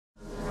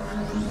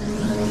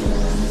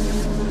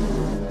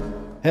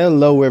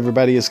Hello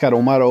everybody, it's Scott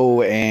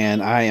O'Mato,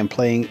 and I am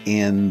playing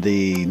in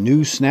the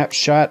new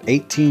snapshot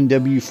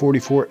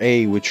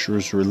 18W44A, which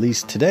was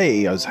released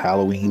today as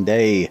Halloween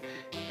Day.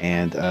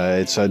 And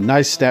it's a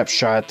nice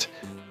snapshot.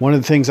 One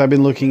of the things I've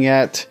been looking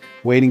at,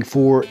 waiting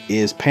for,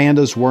 is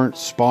pandas weren't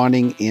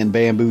spawning in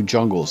bamboo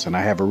jungles, and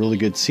I have a really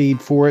good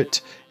seed for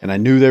it. And I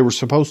knew they were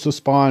supposed to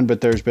spawn, but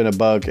there's been a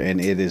bug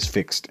and it is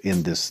fixed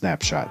in this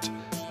snapshot.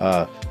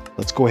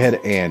 Let's go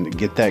ahead and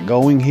get that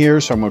going here.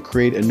 So I'm going to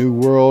create a new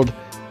world,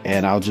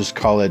 and I'll just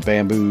call it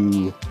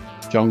Bamboo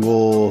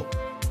Jungle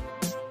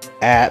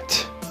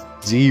at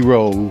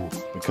 0,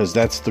 because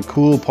that's the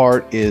cool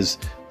part, is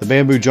the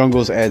bamboo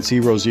jungles at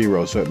 0,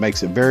 0. So it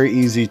makes it very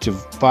easy to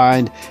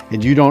find,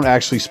 and you don't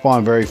actually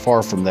spawn very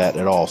far from that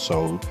at all.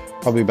 So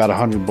probably about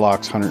 100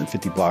 blocks,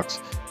 150 blocks.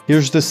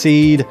 Here's the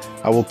seed.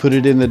 I will put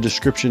it in the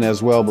description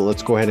as well, but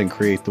let's go ahead and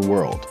create the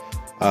world.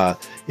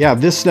 Yeah,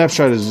 this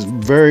snapshot is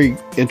very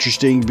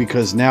interesting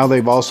because now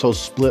they've also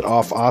split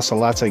off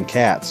ocelots and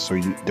cats. So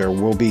there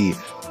will be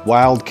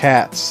wild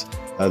cats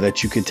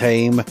that you can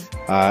tame.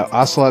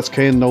 Ocelots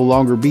can no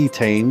longer be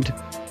tamed,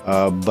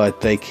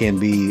 but they can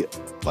be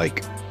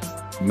like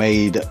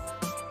made,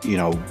 you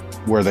know,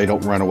 where they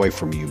don't run away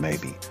from you,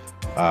 maybe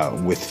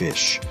with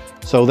fish.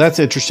 So that's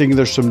interesting.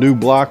 There's some new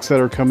blocks that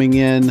are coming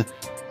in.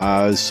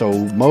 So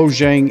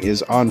Mojang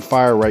is on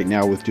fire right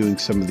now with doing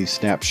some of these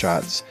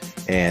snapshots,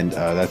 and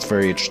that's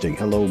very interesting.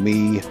 Hello,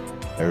 me.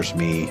 There's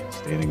me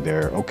standing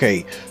there.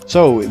 Okay,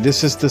 so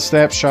this is the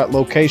snapshot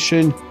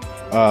location,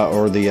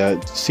 or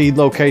the seed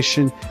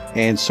location,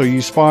 and so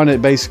you spawn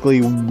at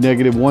basically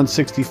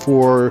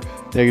 -164,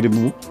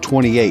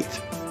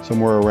 -28,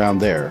 somewhere around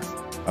there.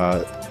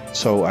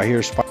 So I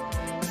hear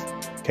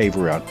cave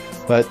around,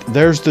 but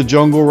there's the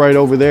jungle right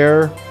over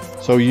there,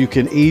 so you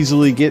can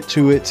easily get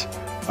to it.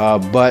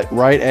 But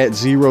right at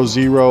 0,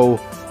 0,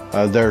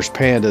 there's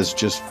pandas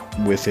just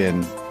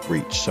within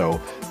reach. So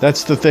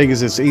that's the thing,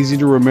 is it's easy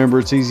to remember.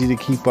 It's easy to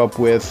keep up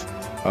with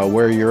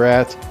where you're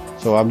at.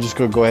 So I'm just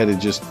going to go ahead and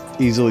just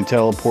easily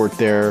teleport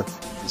there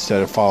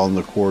instead of following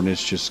the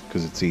coordinates, just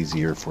because it's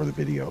easier for the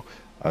video.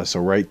 So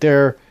right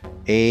there,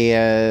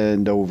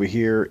 and over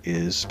here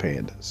is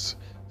pandas.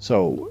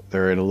 So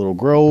they're in a little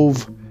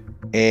grove,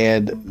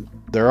 and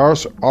there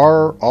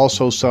are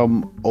also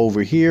some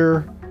over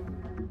here.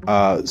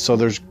 So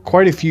there's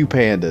quite a few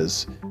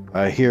pandas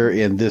here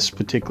in this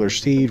particular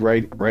seed,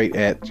 right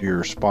at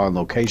your spawn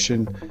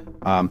location.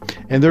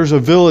 And there's a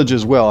village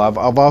as well.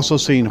 I've also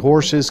seen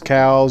horses,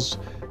 cows,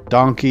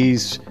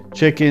 donkeys,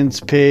 chickens,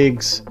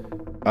 pigs,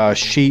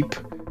 sheep.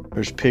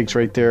 There's pigs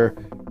right there.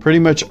 Pretty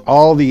much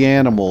all the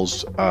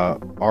animals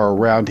are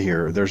around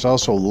here. There's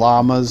also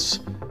llamas.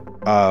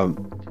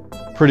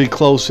 Pretty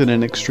close in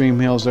an extreme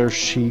hills, there's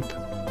sheep.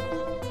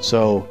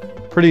 So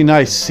pretty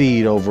nice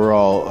seed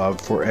overall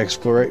for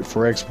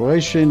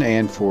exploration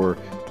and for,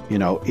 you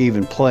know,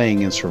 even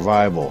playing in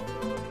survival.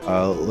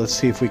 Let's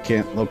see if we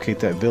can't locate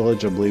that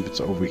village. I believe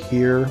it's over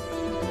here.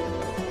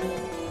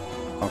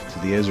 Off to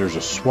the edge, there's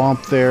a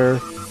swamp there,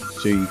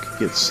 so you can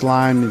get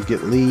slime and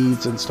get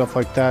leads and stuff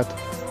like that.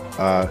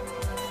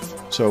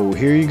 So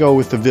here you go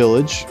with the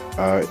village.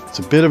 It's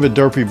a bit of a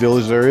derpy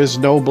village. There is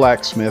no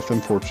blacksmith,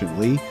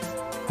 unfortunately,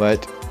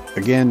 but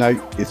again,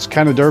 it's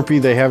kind of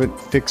derpy. They haven't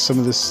fixed some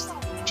of this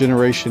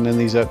generation in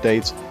these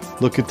updates.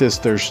 Look at this.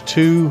 There's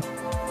two.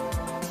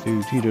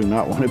 Dude, you do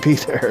not want to be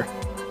there.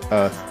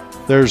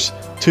 There's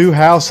 2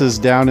 houses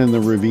down in the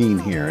ravine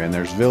here, and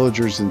there's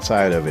villagers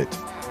inside of it.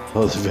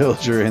 Well, there's a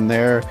villager in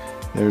there.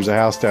 There's a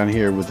house down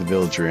here with a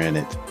villager in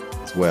it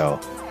as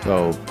well.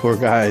 So poor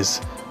guys.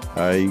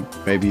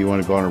 Maybe you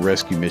want to go on a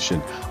rescue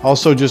mission.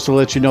 Also, just to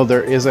let you know,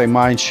 there is a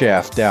mine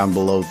shaft down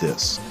below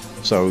this,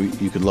 so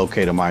you can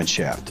locate a mine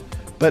shaft.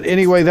 But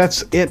anyway,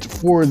 that's it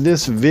for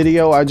this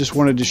video. I just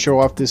wanted to show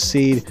off this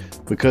seed,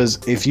 because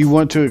if you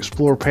want to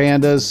explore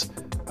pandas,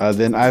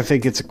 then I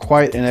think it's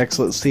quite an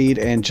excellent seed.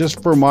 And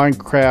just for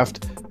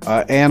Minecraft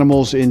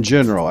animals in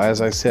general,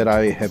 as I said,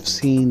 I have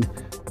seen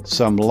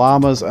some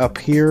llamas up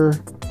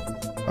here.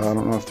 I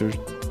don't know if there's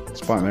a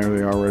spot. There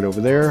they are, right over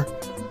there.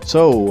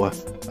 So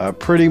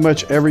pretty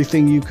much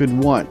everything you could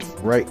want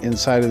right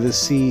inside of this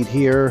seed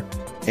here.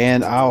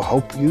 And I'll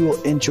hope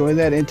you'll enjoy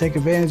that and take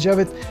advantage of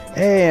it.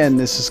 And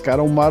this is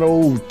Scott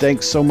O'Mato.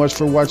 Thanks so much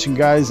for watching,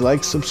 guys.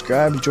 Like,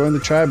 subscribe, join the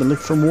tribe, and look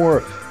for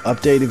more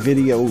updated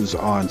videos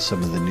on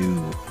some of the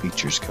new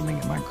features coming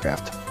in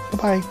Minecraft.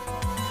 Bye-bye.